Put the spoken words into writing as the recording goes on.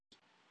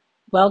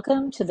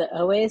Welcome to the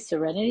OA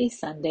Serenity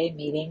Sunday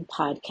Meeting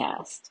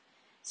podcast.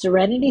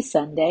 Serenity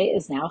Sunday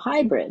is now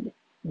hybrid,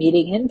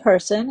 meeting in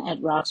person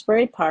at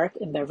Roxbury Park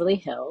in Beverly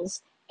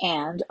Hills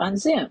and on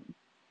Zoom.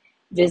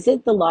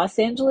 Visit the Los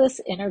Angeles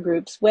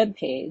Intergroup's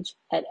webpage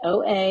at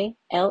oalaig.org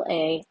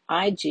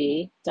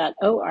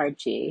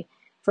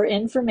for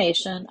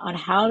information on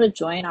how to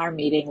join our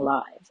meeting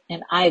live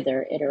in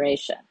either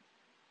iteration.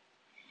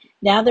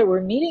 Now that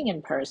we're meeting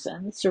in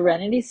person,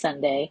 Serenity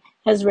Sunday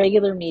has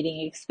regular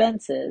meeting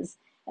expenses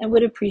and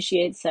would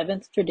appreciate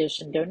Seventh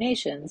Tradition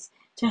donations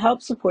to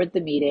help support the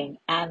meeting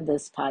and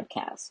this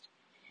podcast.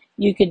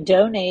 You can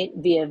donate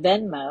via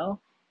Venmo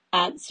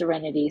at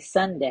Serenity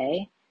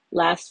Sunday.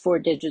 Last four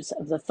digits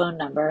of the phone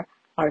number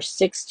are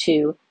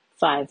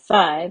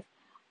 6255,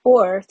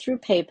 or through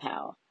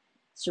PayPal,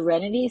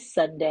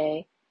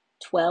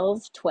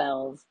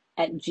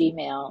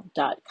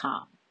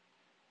 serenitysunday1212@gmail.com.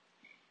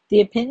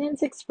 The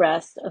opinions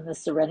expressed on the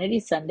Serenity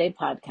Sunday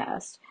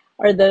podcast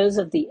are those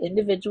of the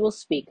individual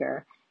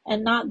speaker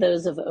and not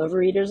those of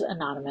Overeaters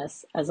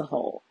Anonymous as a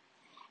whole.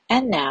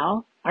 And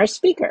now, our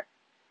speaker.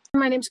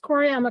 My name's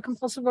Corey. I'm a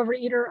compulsive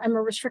overeater. I'm a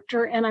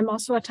restrictor, and I'm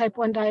also a type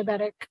 1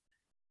 diabetic.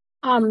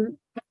 I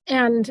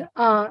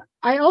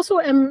also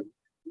am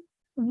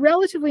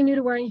relatively new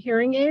to wearing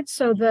hearing aids.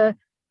 So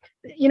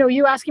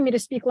you asking me to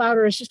speak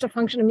louder is just a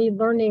function of me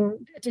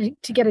learning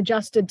to get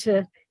adjusted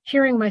to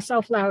hearing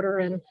myself louder.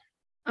 And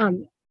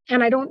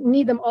I don't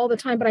need them all the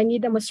time, but I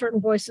need them with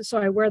certain voices, so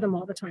I wear them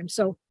all the time.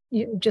 So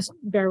you just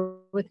bear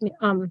with me.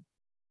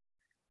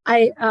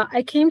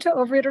 I came to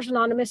Overeaters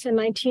Anonymous in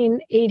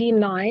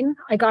 1989.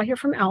 I got here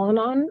from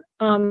Al-Anon.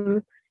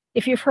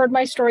 If you've heard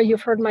my story,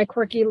 you've heard my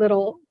quirky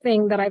little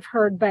thing that I've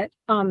heard. But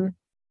I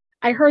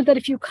heard that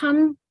if you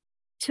come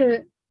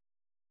to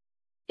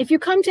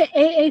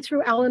AA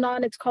through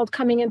Al-Anon, it's called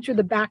coming in through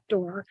the back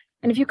door.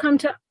 And if you come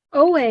to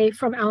OA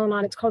from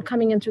Al-Anon, it's called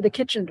coming in through the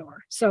kitchen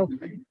door. So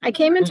I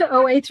came into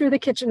OA through the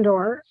kitchen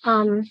door.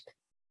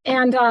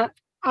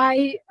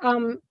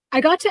 I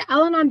got to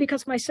Al-Anon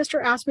because my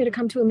sister asked me to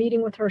come to a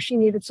meeting with her. She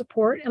needed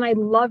support, and I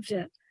loved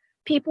it.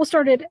 People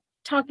started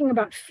talking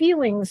about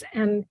feelings,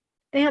 and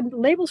they had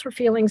labels for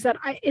feelings that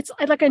I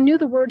knew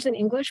the words in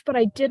English, but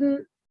I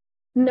didn't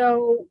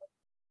know.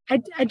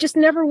 I just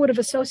never would have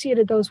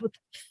associated those with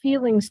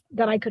feelings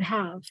that I could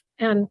have.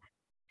 And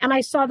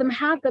I saw them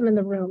have them in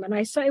the room. And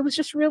it was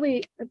just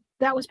really,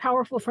 that was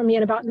powerful for me.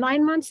 And about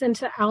 9 months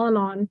into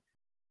Al-Anon,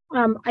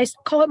 I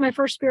call it my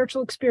first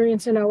spiritual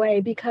experience in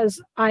OA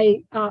because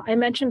I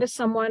mentioned to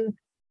someone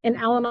in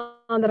Al-Anon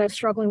that I was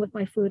struggling with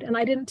my food. And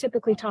I didn't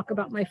typically talk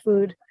about my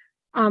food.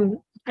 I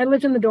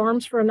lived in the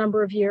dorms for a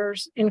number of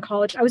years in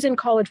college. I was in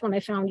college when I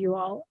found you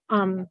all.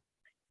 And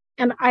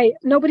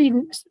nobody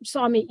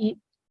saw me eat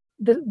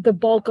the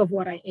bulk of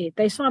what I ate.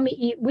 They saw me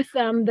eat with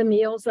them the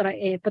meals that I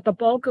ate, but the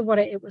bulk of what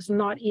I ate was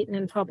not eaten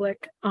in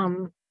public.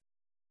 And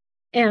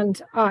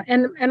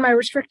my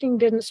restricting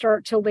didn't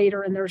start till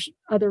later, and there's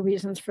other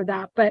reasons for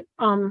that. But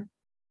I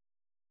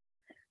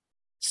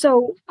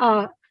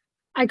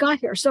got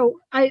here. So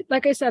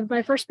like I said,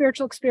 my first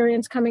spiritual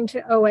experience coming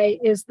to OA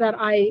is that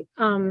I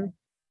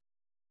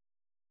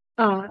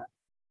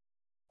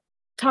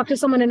talked to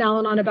someone in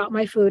Al-Anon about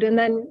my food, and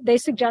then they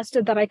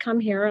suggested that I come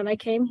here, and I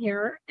came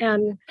here,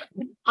 and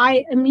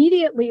I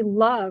immediately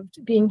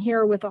loved being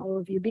here with all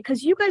of you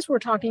because you guys were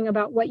talking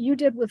about what you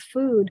did with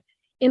food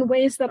in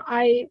ways that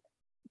I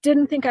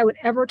didn't think I would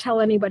ever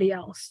tell anybody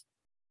else.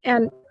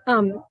 And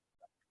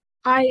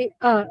I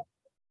have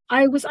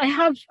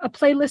a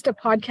playlist of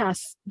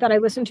podcasts that I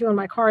listen to in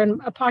my car,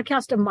 and a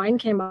podcast of mine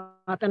came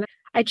up, and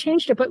I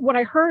changed it. But what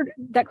I heard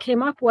that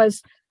came up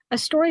was a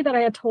story that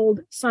I had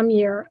told some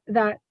year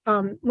that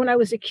when I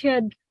was a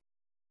kid,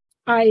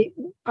 I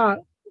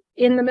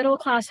in the middle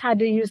class had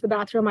to use the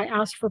bathroom. I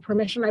asked for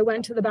permission. I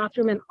went to the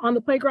bathroom, and on the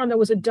playground there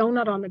was a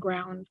donut on the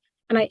ground,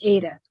 and I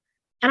ate it.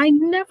 And I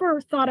never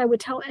thought I would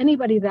tell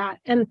anybody that.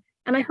 And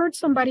I heard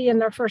somebody in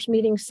their first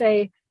meeting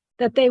say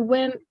that they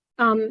went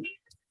if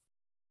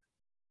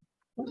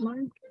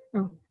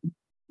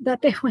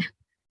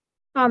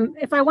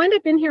I wind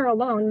up in here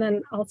alone,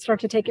 then I'll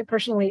start to take it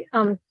personally.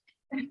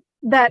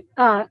 That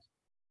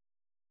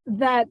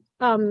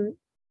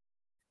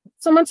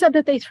someone said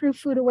that they threw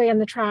food away in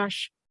the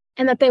trash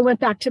and that they went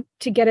back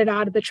to get it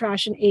out of the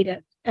trash and ate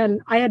it.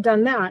 And I had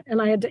done that,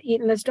 and I had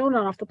eaten this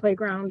donut off the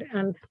playground,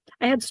 and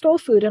I had stole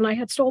food, and I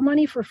had stole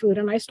money for food,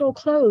 and I stole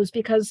clothes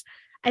because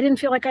I didn't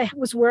feel like I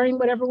was wearing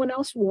what everyone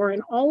else wore.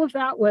 And all of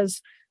that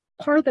was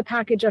part of the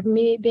package of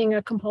me being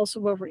a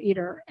compulsive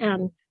overeater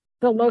and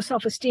the low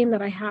self-esteem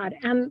that I had.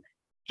 And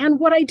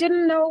what I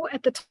didn't know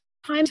at the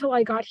time till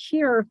I got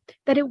here,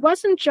 that it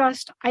wasn't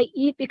just I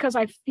eat because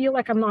I feel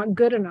like I'm not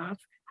good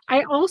enough.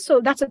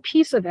 That's a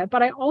piece of it,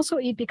 but I also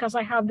eat because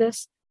I have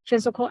this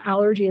physical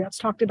allergy that's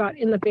talked about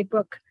in the big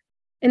book,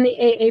 in the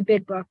AA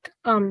big book.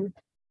 And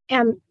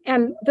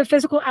the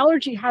physical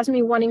allergy has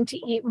me wanting to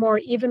eat more,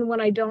 even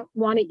when I don't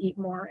want to eat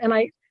more. And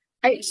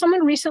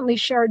someone recently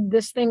shared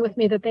this thing with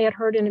me that they had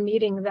heard in a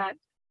meeting, that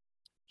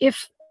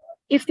if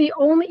the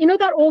only,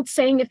 that old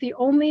saying, if the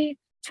only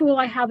tool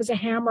I have is a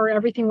hammer,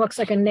 everything looks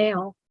like a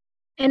nail.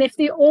 And if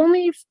the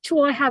only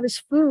tool I have is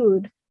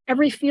food,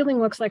 every feeling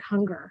looks like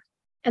hunger.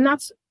 And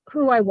that's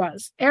who I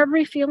was.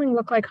 Every feeling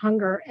looked like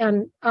hunger.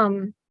 And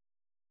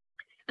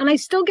I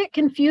still get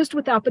confused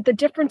with that. But the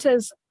difference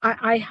is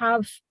I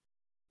have,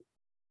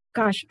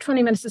 gosh,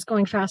 20 minutes is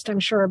going fast, I'm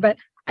sure, but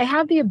I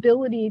have the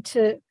ability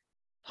to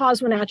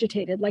pause when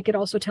agitated, like it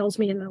also tells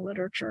me in the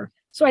literature.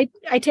 So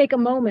I take a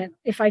moment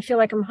if I feel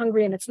like I'm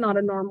hungry and it's not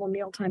a normal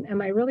mealtime.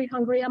 Am I really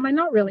hungry? Am I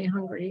not really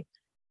hungry?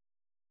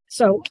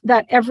 So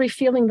that every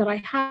feeling that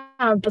I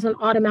have doesn't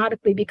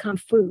automatically become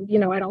food. You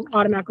know, I don't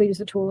automatically use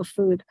the tool of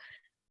food.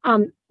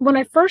 When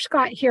I first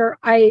got here,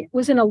 I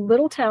was in a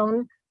little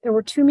town. There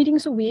were 2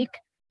 meetings a week.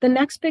 The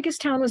next biggest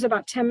town was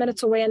about 10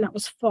 minutes away, and that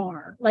was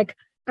far. Like,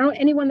 I don't know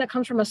anyone that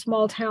comes from a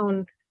small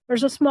town.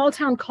 There's a small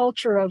town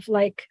culture of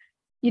like,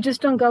 you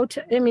just don't go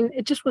to, I mean,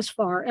 it just was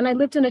far. And I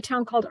lived in a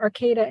town called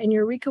Arcata, and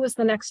Eureka was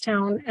the next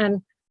town.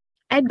 And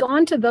I'd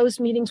gone to those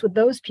meetings with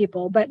those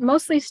people, but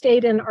mostly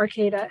stayed in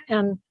Arcata.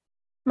 And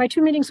my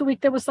 2 meetings a week,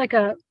 there was like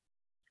I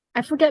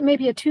forget,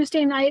 maybe a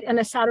Tuesday night and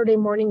a Saturday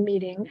morning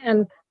meeting.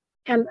 And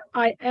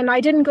I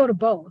didn't go to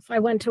both. I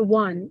went to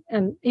one,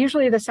 and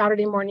usually the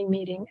Saturday morning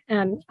meeting.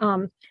 And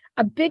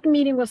a big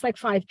meeting was like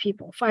 5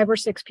 people, 5 or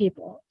 6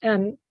 people.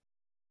 And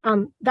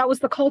that was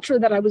the culture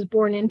that I was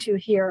born into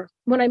here.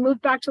 When I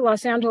moved back to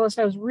Los Angeles,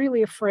 I was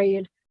really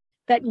afraid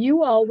that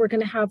you all were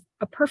going to have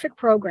a perfect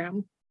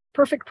program,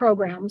 perfect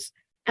programs,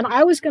 and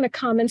I was going to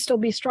come and still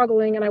be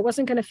struggling, and I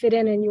wasn't going to fit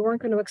in, and you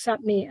weren't going to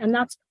accept me. And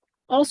that's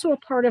also a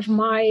part of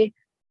my,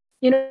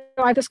 I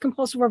have this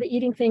compulsive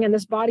overeating thing and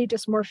this body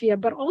dysmorphia,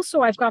 but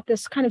also I've got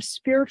this kind of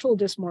spiritual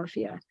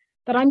dysmorphia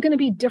that I'm going to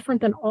be different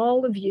than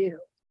all of you,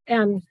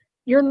 and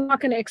you're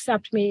not going to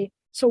accept me,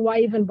 so why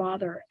even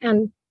bother?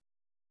 And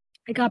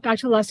I got back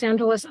to Los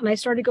Angeles and I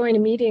started going to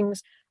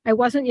meetings. I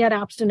wasn't yet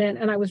abstinent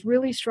and I was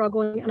really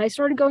struggling. And I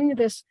started going to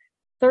this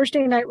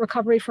Thursday night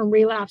recovery from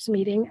relapse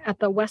meeting at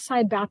the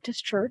Westside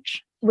Baptist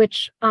Church,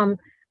 which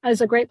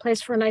is a great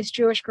place for a nice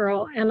Jewish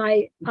girl. And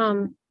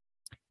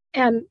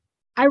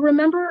I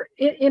remember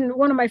in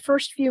one of my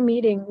first few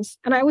meetings,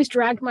 and I always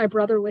dragged my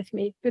brother with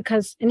me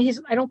because, and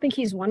I don't think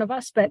he's one of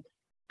us, but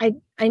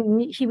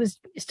he was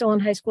still in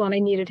high school and I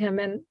needed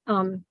him.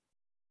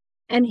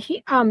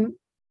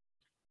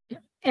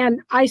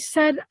 And I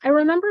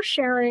remember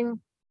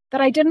sharing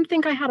that I didn't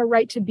think I had a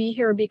right to be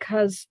here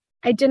because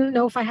I didn't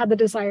know if I had the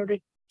desire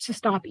to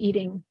stop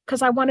eating,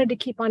 because I wanted to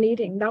keep on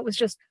eating. That was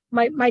just,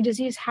 my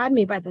disease had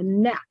me by the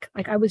neck.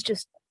 Like I was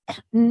just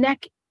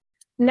neck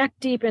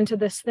deep into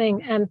this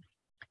thing. And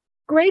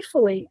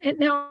gratefully, and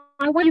now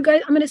I want you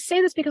guys, I'm going to say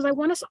this because I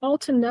want us all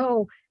to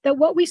know that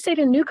what we say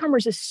to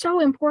newcomers is so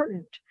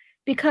important.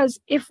 Because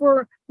if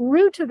we're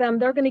rude to them,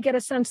 they're going to get a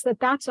sense that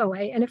that's OA.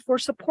 And if we're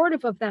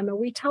supportive of them and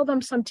we tell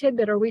them some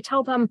tidbit or we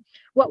tell them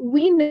what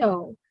we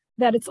know,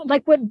 that it's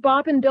like what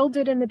Bob and Bill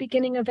did in the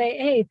beginning of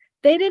AA.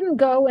 They didn't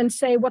go and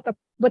say what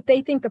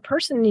they think the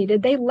person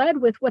needed. They led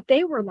with what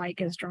they were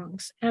like as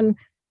drunks. And,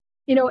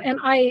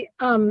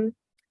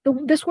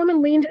 this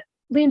woman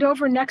leaned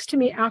over next to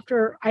me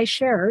after I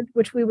shared,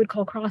 which we would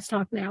call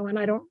crosstalk now. And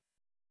I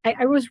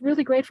was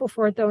really grateful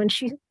for it though. And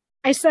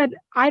I said,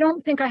 I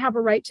don't think I have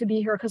a right to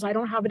be here because I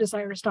don't have a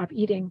desire to stop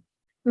eating.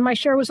 And my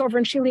share was over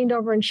and she leaned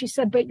over and she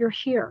said, but you're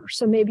here,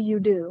 so maybe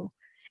you do.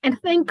 And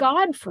thank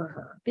God for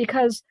her,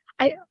 because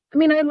I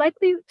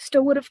likely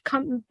still would have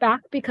come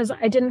back because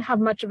I didn't have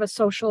much of a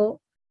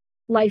social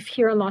life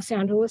here in Los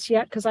Angeles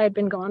yet because I had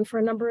been gone for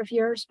a number of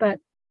years. But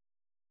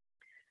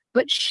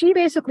she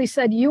basically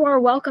said, you are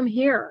welcome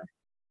here.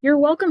 You're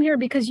welcome here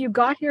because you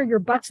got here, your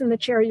butt's in the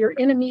chair, you're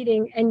in a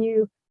meeting and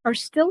you are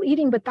still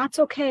eating, but that's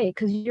okay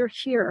because you're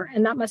here.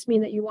 And that must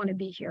mean that you want to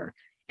be here.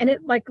 And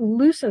it like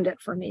loosened it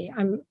for me.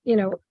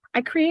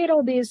 I create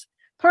all these,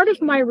 part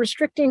of my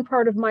restricting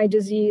part of my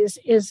disease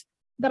is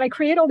that I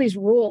create all these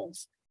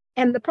rules.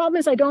 And the problem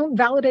is I don't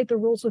validate the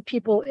rules with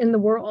people in the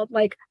world.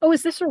 Like, oh,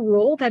 is this a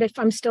rule that if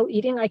I'm still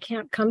eating, I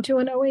can't come to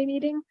an OA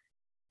meeting?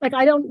 Like,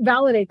 I don't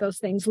validate those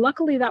things.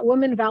 Luckily, that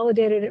woman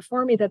validated it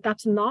for me that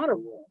that's not a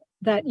rule,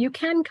 that you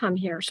can come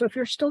here. So if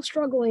you're still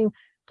struggling,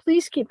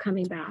 please keep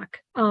coming back.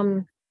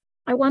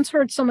 I once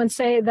heard someone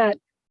say that,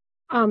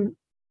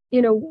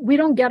 we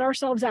don't get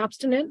ourselves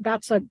abstinent.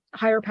 That's a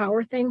higher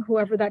power thing,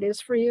 whoever that is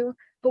for you.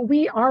 But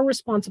we are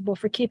responsible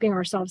for keeping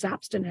ourselves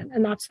abstinent.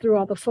 And that's through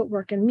all the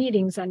footwork and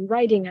meetings and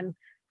writing. And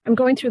I'm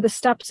going through the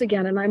steps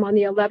again. And I'm on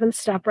the 11th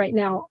step right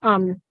now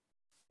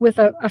with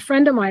a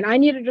friend of mine. I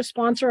needed a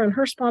sponsor and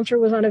her sponsor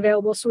was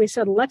unavailable. So we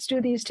said, let's do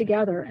these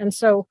together. And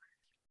so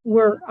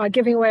we're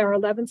giving away our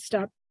 11th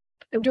step.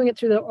 We're doing it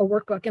through a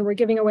workbook, and we're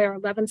giving away our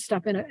 11th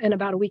step in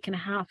about a week and a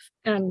half.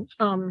 And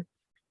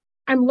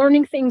I'm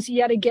learning things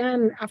yet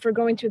again after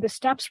going through the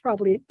steps,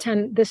 probably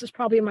 10. This is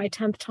probably my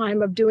 10th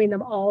time of doing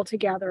them all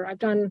together. I've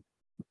done,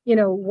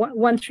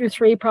 1 through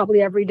 3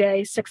 probably every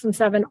day, 6 and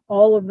 7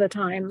 all of the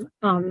time,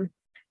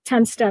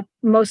 10 step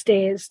most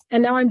days.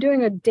 And now I'm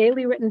doing a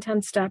daily written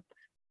 10 step.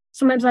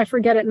 Sometimes I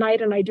forget at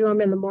night and I do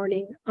them in the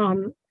morning.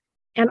 And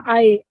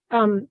I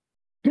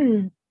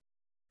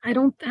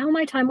don't, how am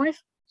I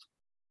time-wise?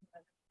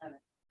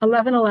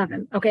 11,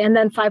 11. Okay. And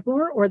then 5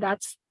 more, or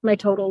that's my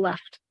total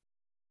left?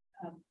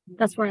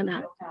 That's where I'm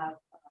at.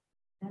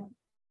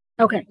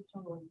 Okay.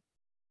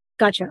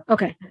 Gotcha.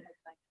 Okay.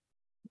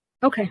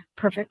 Okay.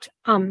 Perfect.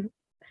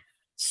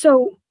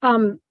 So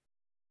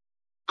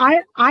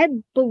I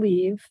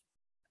believe,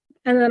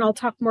 and then I'll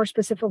talk more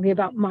specifically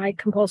about my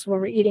compulsive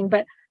overeating,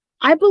 but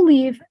I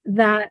believe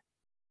that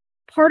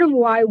part of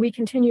why we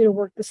continue to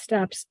work the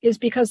steps is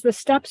because the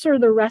steps are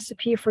the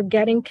recipe for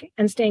getting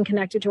and staying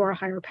connected to our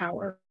higher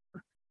power.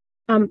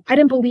 I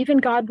didn't believe in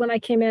God when I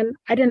came in.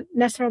 I didn't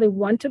necessarily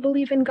want to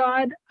believe in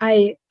God.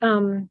 I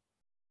mean,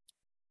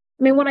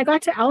 when I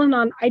got to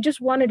Al-Anon, I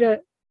just wanted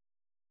to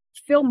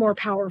feel more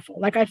powerful.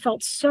 Like I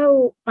felt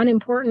so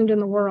unimportant in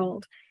the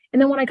world. And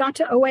then when I got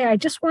to OA, I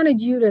just wanted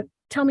you to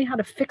tell me how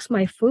to fix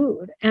my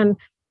food. And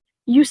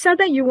you said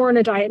that you weren't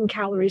a diet and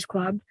calories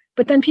club,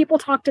 but then people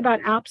talked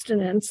about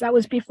abstinence. That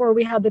was before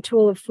we had the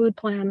tool of food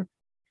plan.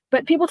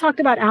 But people talked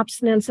about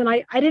abstinence, and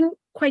I didn't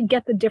quite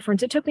get the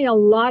difference. It took me a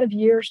lot of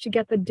years to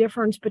get the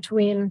difference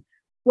between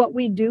what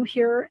we do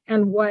here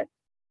and what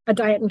a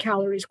diet and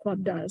calories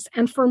club does.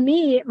 And for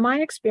me,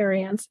 my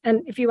experience,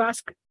 and if you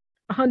ask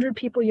 100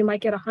 people, you might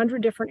get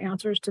 100 different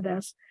answers to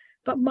this.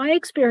 But my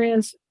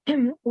experience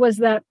was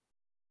that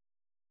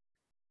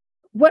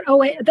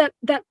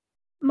that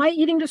my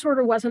eating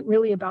disorder wasn't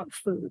really about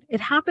food.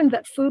 It happened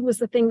that food was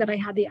the thing that I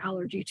had the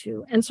allergy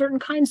to, and certain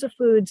kinds of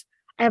foods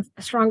I have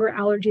a stronger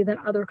allergy than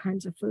other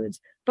kinds of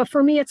foods. But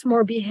for me, it's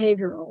more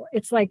behavioral.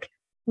 It's like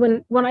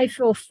when I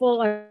feel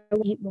full, I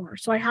eat more.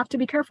 So I have to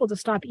be careful to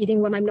stop eating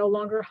when I'm no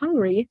longer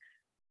hungry,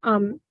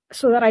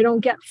 so that I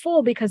don't get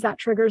full, because that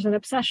triggers an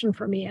obsession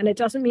for me. And it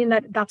doesn't mean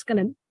that that's going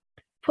to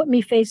put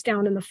me face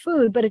down in the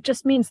food, but it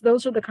just means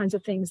those are the kinds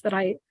of things that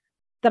I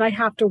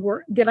have to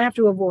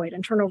avoid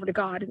and turn over to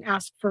God and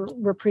ask for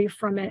reprieve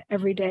from it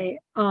every day.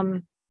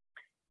 And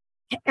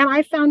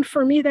I found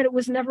for me that it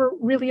was never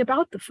really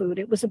about the food.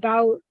 It was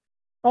about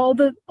all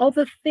the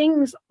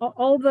things,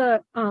 all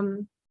the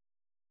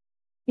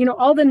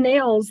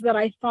nails that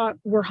I thought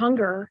were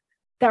hunger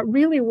that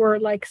really were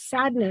like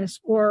sadness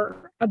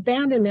or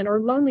abandonment or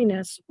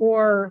loneliness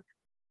or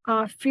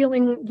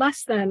feeling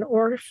less than,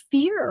 or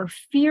fear.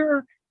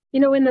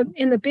 In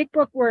the big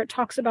book where it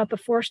talks about the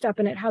 4-step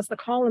and it has the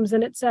columns,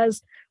 and it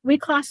says we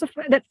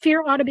classify that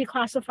fear ought to be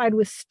classified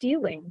with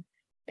stealing.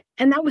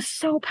 And that was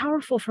so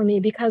powerful for me,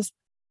 because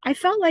I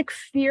felt like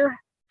fear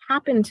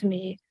happened to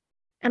me.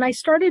 And I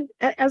started,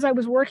 as I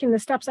was working the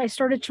steps, I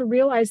started to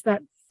realize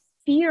that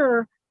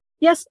fear,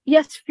 yes,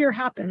 fear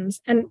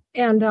happens.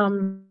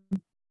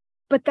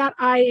 But that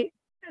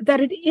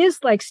it is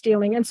like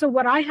stealing. And so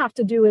what I have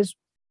to do is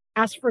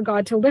ask for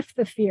God to lift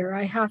the fear.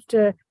 I have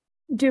to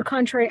do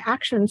contrary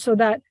action so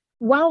that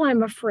while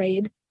I'm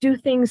afraid, do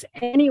things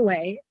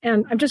anyway.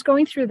 And I'm just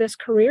going through this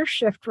career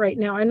shift right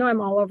now. I know I'm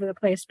all over the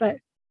place, but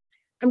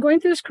I'm going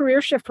through this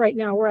career shift right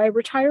now where I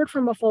retired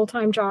from a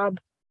full-time job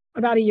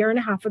about 1.5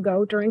 years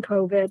ago during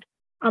COVID.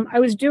 I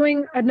was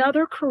doing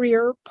another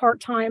career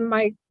part-time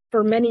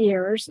for many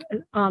years,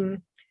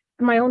 in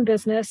my own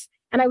business.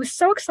 And I was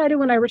so excited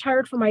when I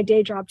retired from my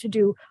day job to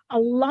do a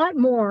lot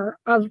more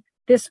of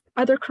this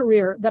other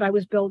career that I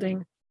was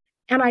building.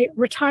 And I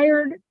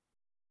retired,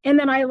 and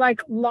then I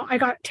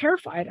got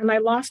terrified, and I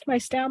lost my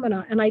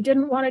stamina, and I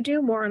didn't want to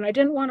do more, and I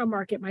didn't want to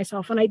market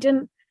myself, and I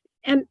didn't.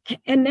 And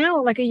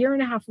now, like 1.5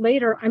 years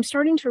later, I'm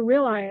starting to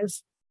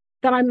realize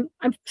that I'm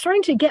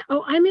starting to get,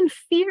 I'm in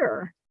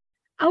fear.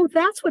 Oh,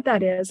 that's what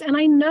that is. And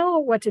I know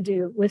what to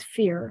do with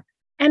fear.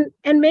 And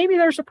maybe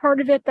there's a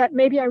part of it that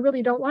maybe I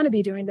really don't want to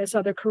be doing this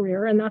other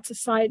career. And that's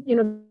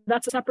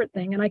that's a separate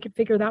thing. And I could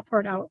figure that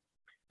part out.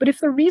 But if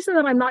the reason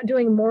that I'm not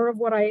doing more of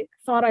what I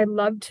thought I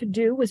loved to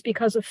do was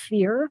because of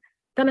fear,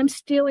 then I'm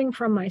stealing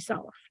from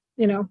myself,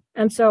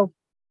 And so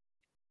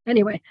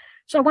anyway,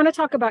 so I want to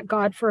talk about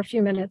God for a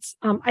few minutes.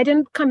 I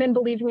didn't come in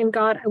believing in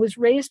God. I was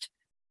raised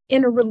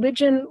in a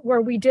religion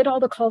where we did all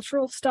the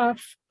cultural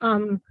stuff.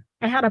 I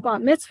had a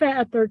bat mitzvah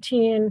at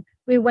 13.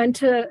 We went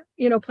to,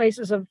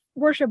 places of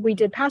worship. We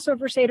did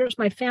Passover Seders.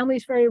 My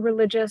family's very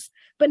religious,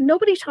 but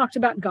nobody talked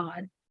about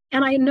God.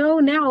 And I know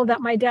now that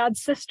my dad's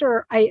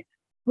sister,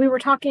 we were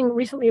talking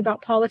recently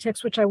about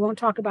politics, which I won't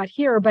talk about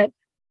here, but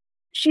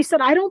she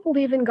said, I don't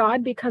believe in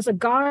God because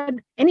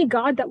any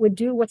God that would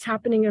do what's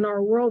happening in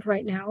our world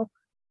right now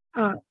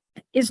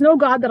is no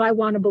God that I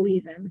want to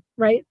believe in,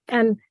 right?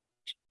 And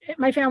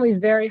my family is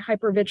very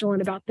hyper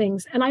vigilant about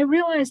things. And I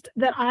realized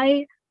that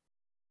I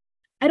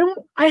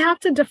have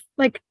to,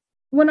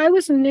 when I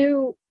was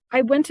new,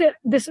 I went to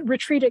this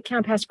retreat at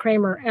Camp Hess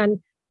Kramer,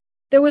 and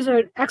there was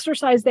an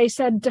exercise. They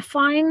said,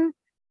 define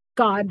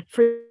God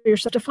for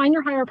yourself, define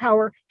your higher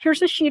power.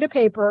 Here's a sheet of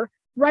paper,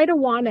 write a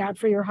want ad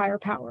for your higher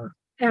power.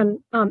 And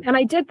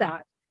I did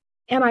that.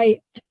 And I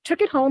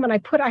took it home, and I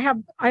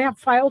have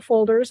file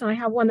folders, and I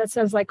have one that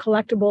says like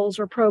collectibles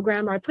or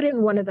program, or I put it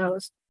in one of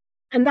those.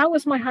 And that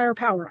was my higher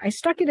power. I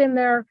stuck it in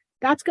there.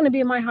 That's going to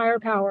be my higher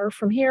power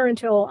from here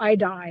until I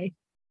die.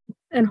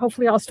 And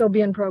hopefully I'll still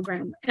be in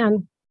program.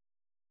 And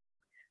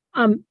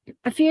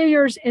a few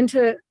years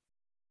into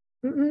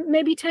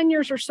maybe 10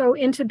 years or so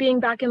into being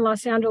back in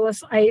Los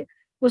Angeles, I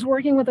was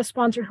working with a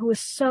sponsor who was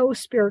so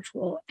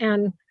spiritual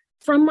and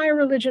from my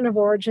religion of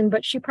origin,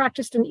 but she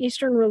practiced an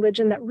Eastern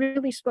religion that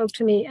really spoke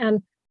to me.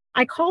 And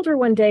I called her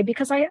one day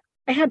because I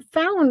had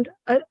found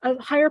a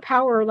higher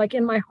power like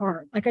in my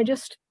heart. Like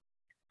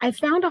I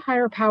found a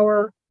higher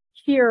power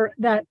here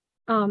that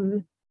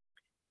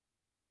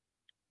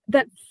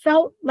that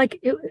felt like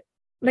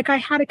like I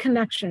had a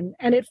connection,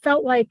 and it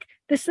felt like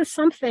this is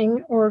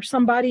something or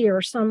somebody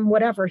or some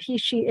whatever, he,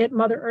 she, it,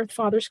 Mother Earth,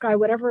 Father Sky,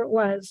 whatever it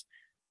was,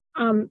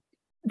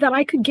 that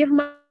I could give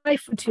my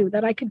life to,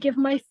 that I could give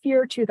my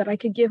fear to, that I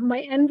could give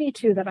my envy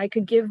to, that I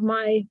could give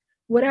my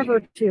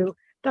whatever to,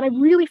 that I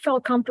really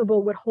felt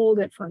comfortable would hold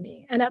it for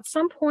me. And at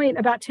some point,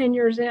 about 10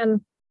 years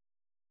in,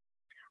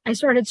 I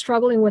started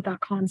struggling with that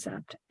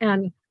concept.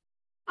 And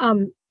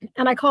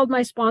I called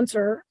my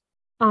sponsor,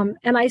 and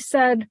I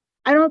said,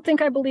 I don't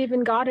think I believe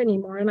in God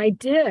anymore. And I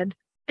did.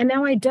 And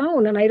now I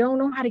don't. And I don't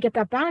know how to get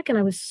that back. And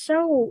I was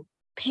so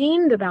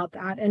pained about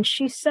that. And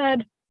she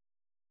said,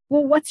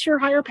 well, what's your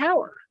higher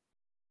power?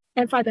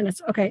 And 5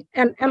 minutes. Okay.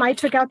 And I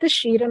took out the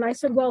sheet and I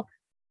said, well,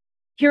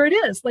 here it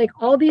is, like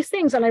all these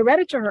things. And I read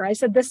it to her. I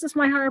said, this is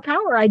my higher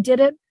power. I did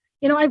it.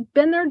 You know, I've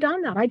been there,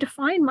 done that. I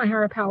defined my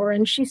higher power.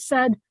 And she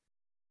said,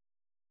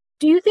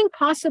 do you think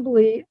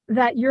possibly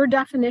that your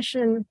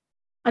definition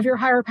of your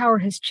higher power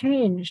has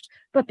changed,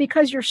 but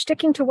because you're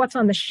sticking to what's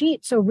on the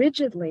sheet so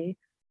rigidly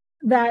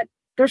that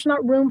there's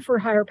not room for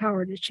higher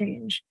power to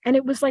change? And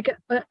it was like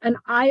an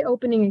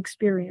eye-opening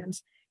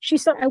experience. She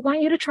said, I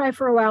want you to try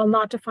for a while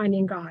not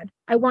defining God.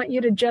 I want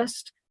you to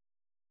just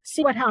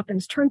see what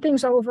happens, turn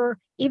things over,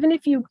 even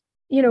if you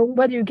know,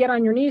 whether you get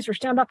on your knees or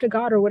stand up to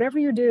God or whatever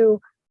you do,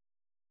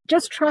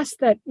 just trust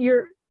that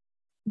you're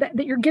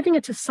giving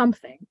it to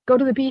something. Go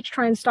to the beach,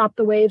 try and stop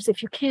the waves.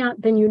 If you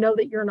can't, then you know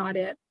that you're not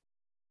it.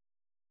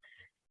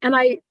 And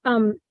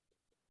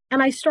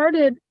I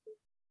started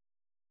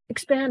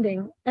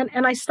expanding,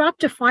 and I stopped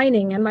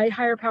defining, and my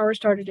higher power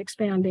started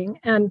expanding.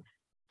 And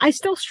I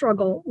still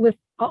struggle with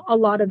a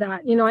lot of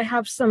that. You know, I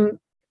have some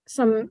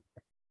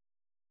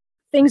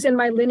things in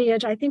my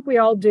lineage. I think we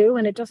all do,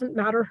 and it doesn't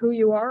matter who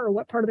you are or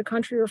what part of the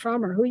country you're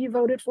from or who you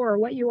voted for or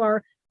what you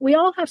are. We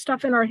all have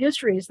stuff in our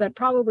histories that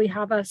probably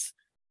have us,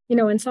 you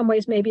know, in some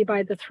ways maybe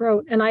by the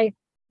throat. And I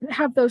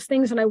have those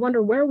things, and I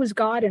wonder, where was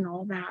God in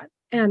all that?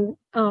 And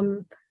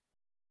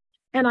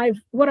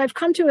what I've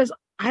come to is,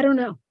 I don't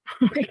know.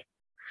 Like,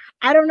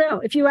 I don't know.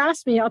 If you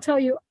ask me, I'll tell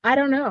you, I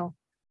don't know.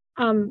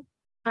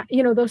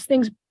 You know, those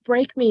things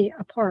break me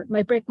apart,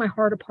 might break my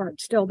heart apart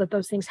still, that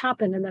those things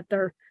happen and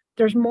that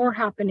there's more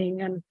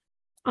happening. And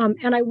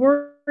I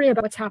worry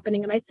about what's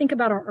happening. And I think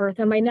about our earth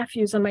and my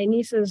nephews and my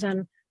nieces,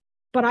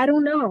 but I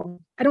don't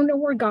know. I don't know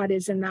where God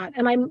is in that.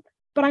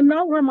 But I'm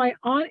not where my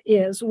aunt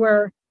is,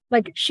 where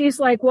like, she's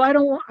like,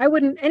 well,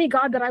 any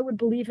God that I would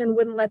believe in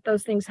wouldn't let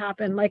those things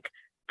happen. Like,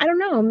 I don't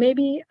know,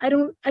 maybe I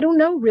don't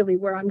know really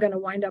where I'm going to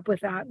wind up with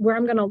that,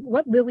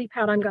 what lily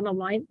pad I'm going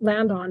to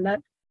land on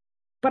that.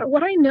 But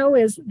what I know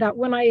is that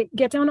when I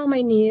get down on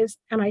my knees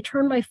and I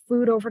turn my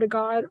food over to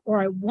God,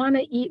 or I want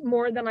to eat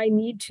more than I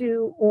need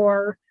to,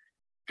 or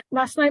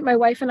last night, my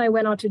wife and I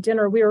went out to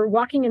dinner. We were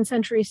walking in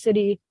Century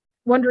City,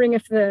 wondering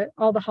if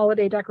all the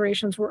holiday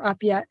decorations were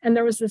up yet. And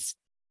there was this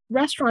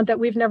restaurant that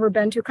we've never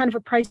been to, kind of a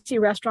pricey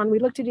restaurant. We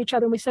looked at each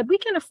other and we said, we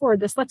can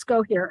afford this. Let's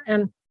go here.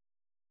 And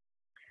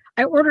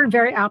I ordered a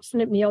very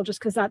abstinent meal just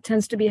because that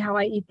tends to be how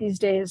I eat these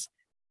days.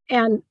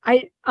 And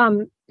I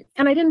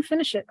didn't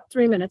finish it.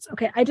 3 minutes.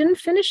 Okay. I didn't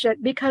finish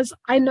it because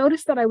I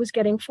noticed that I was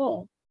getting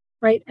full.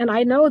 Right. And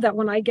I know that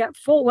when I get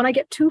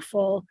too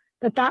full,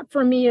 that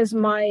for me is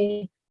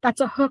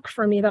that's a hook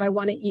for me that I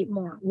want to eat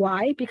more.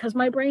 Why? Because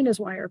my brain is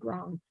wired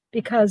wrong,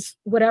 because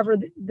whatever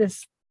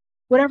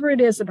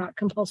it is about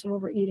compulsive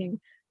overeating.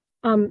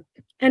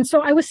 And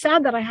so I was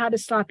sad that I had to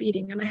stop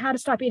eating,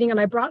 and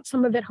I brought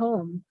some of it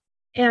home,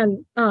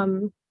 and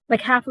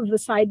like half of the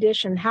side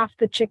dish and half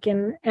the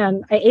chicken,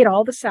 and I ate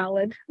all the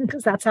salad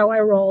because that's how I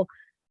roll.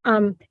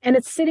 And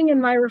it's sitting in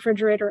my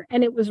refrigerator,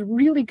 and it was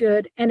really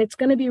good, and it's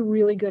going to be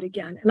really good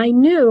again. And I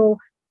knew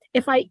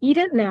if I eat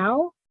it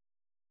now,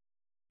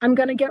 I'm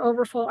going to get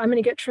overfull. I'm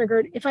going to get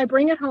triggered. If I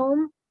bring it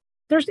home,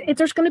 there's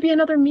going to be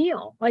another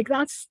meal. Like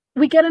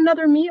we get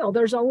another meal.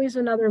 There's always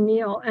another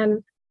meal.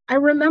 And I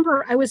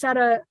remember I was at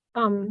a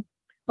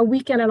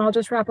weekend, and I'll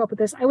just wrap up with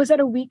this. I was at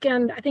a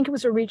weekend, I think it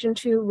was a Region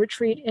 2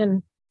 retreat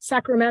in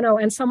Sacramento,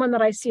 and someone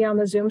that I see on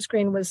the Zoom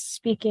screen was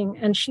speaking,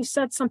 and she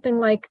said something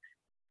like,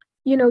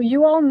 you know,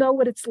 you all know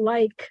what it's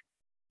like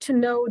to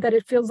know that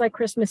it feels like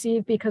Christmas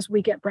Eve because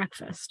we get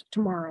breakfast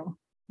tomorrow.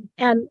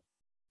 And,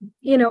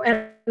 you know,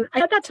 and I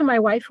said that to my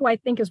wife, who I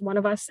think is one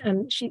of us,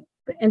 and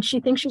she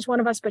thinks she's one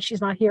of us, but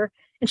she's not here.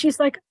 And she's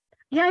like,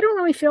 yeah, I don't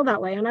really feel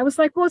that way. And I was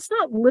like, well, it's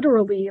not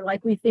literally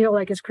like we feel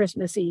like it's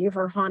Christmas Eve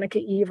or Hanukkah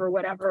Eve or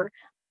whatever.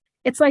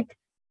 It's like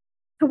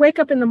to wake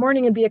up in the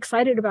morning and be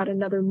excited about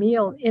another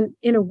meal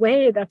in a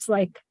way that's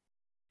like,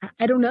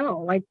 I don't know,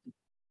 like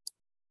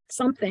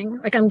something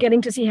like I'm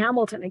getting to see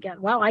Hamilton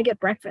again. Wow, I get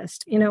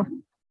breakfast, you know,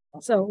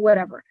 so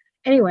whatever.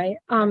 Anyway,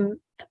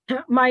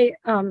 my,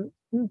 the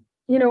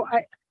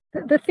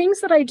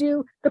things that I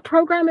do, the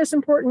program is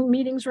important,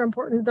 meetings are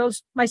important,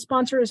 my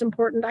sponsor is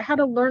important. I had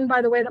to learn,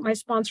 by the way, that my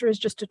sponsor is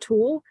just a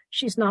tool.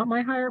 She's not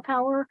my higher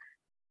power.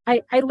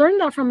 I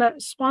learned that from a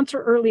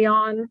sponsor early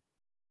on.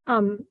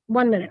 1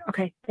 minute.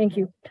 Okay, thank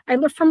you. I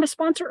learned from a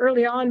sponsor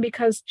early on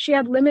because she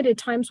had limited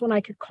times when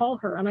I could call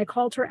her, and I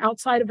called her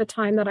outside of a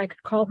time that I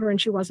could call her, and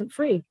she wasn't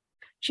free.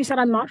 She said,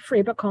 "I'm not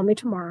free, but call me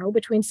tomorrow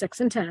between 6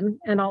 and 10,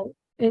 and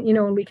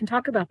and we can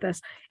talk about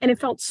this." And it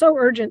felt so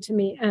urgent to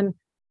me. And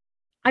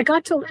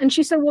and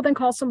she said, "Well, then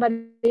call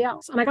somebody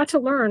else." And I got to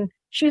learn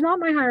she's not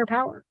my higher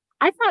power.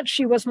 I thought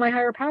she was my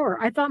higher power.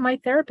 I thought my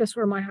therapists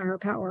were my higher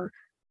power.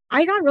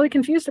 I got really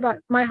confused about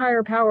my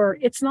higher power.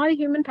 It's not a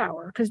human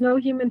power because no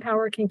human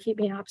power can keep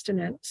me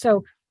abstinent.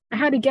 So I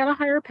had to get a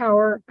higher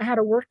power. I had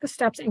to work the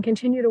steps and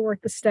continue to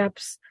work the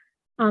steps.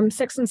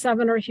 6 and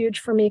 7 are huge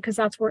for me because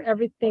that's where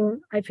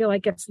everything I feel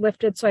like gets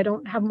lifted. So I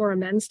don't have more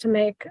amends to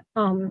make.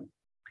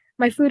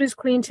 My food is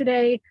clean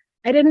today.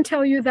 I didn't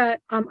tell you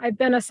that I've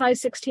been a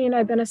size 16.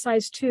 I've been a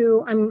size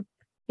 2. I'm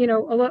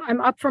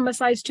up from a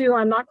size 2.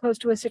 I'm not close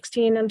to a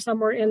 16. I'm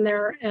somewhere in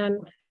there.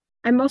 And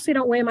I mostly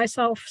don't weigh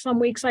myself. Some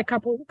weeks,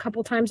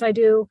 couple times I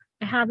do.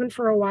 I haven't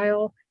for a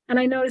while. And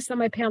I noticed that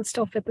my pants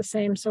still fit the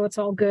same. So it's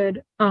all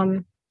good.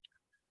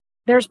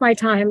 There's my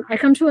time. I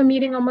come to a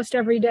meeting almost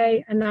every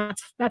day, and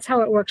that's how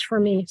it works for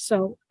me.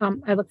 So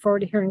I look forward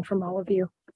to hearing from all of you.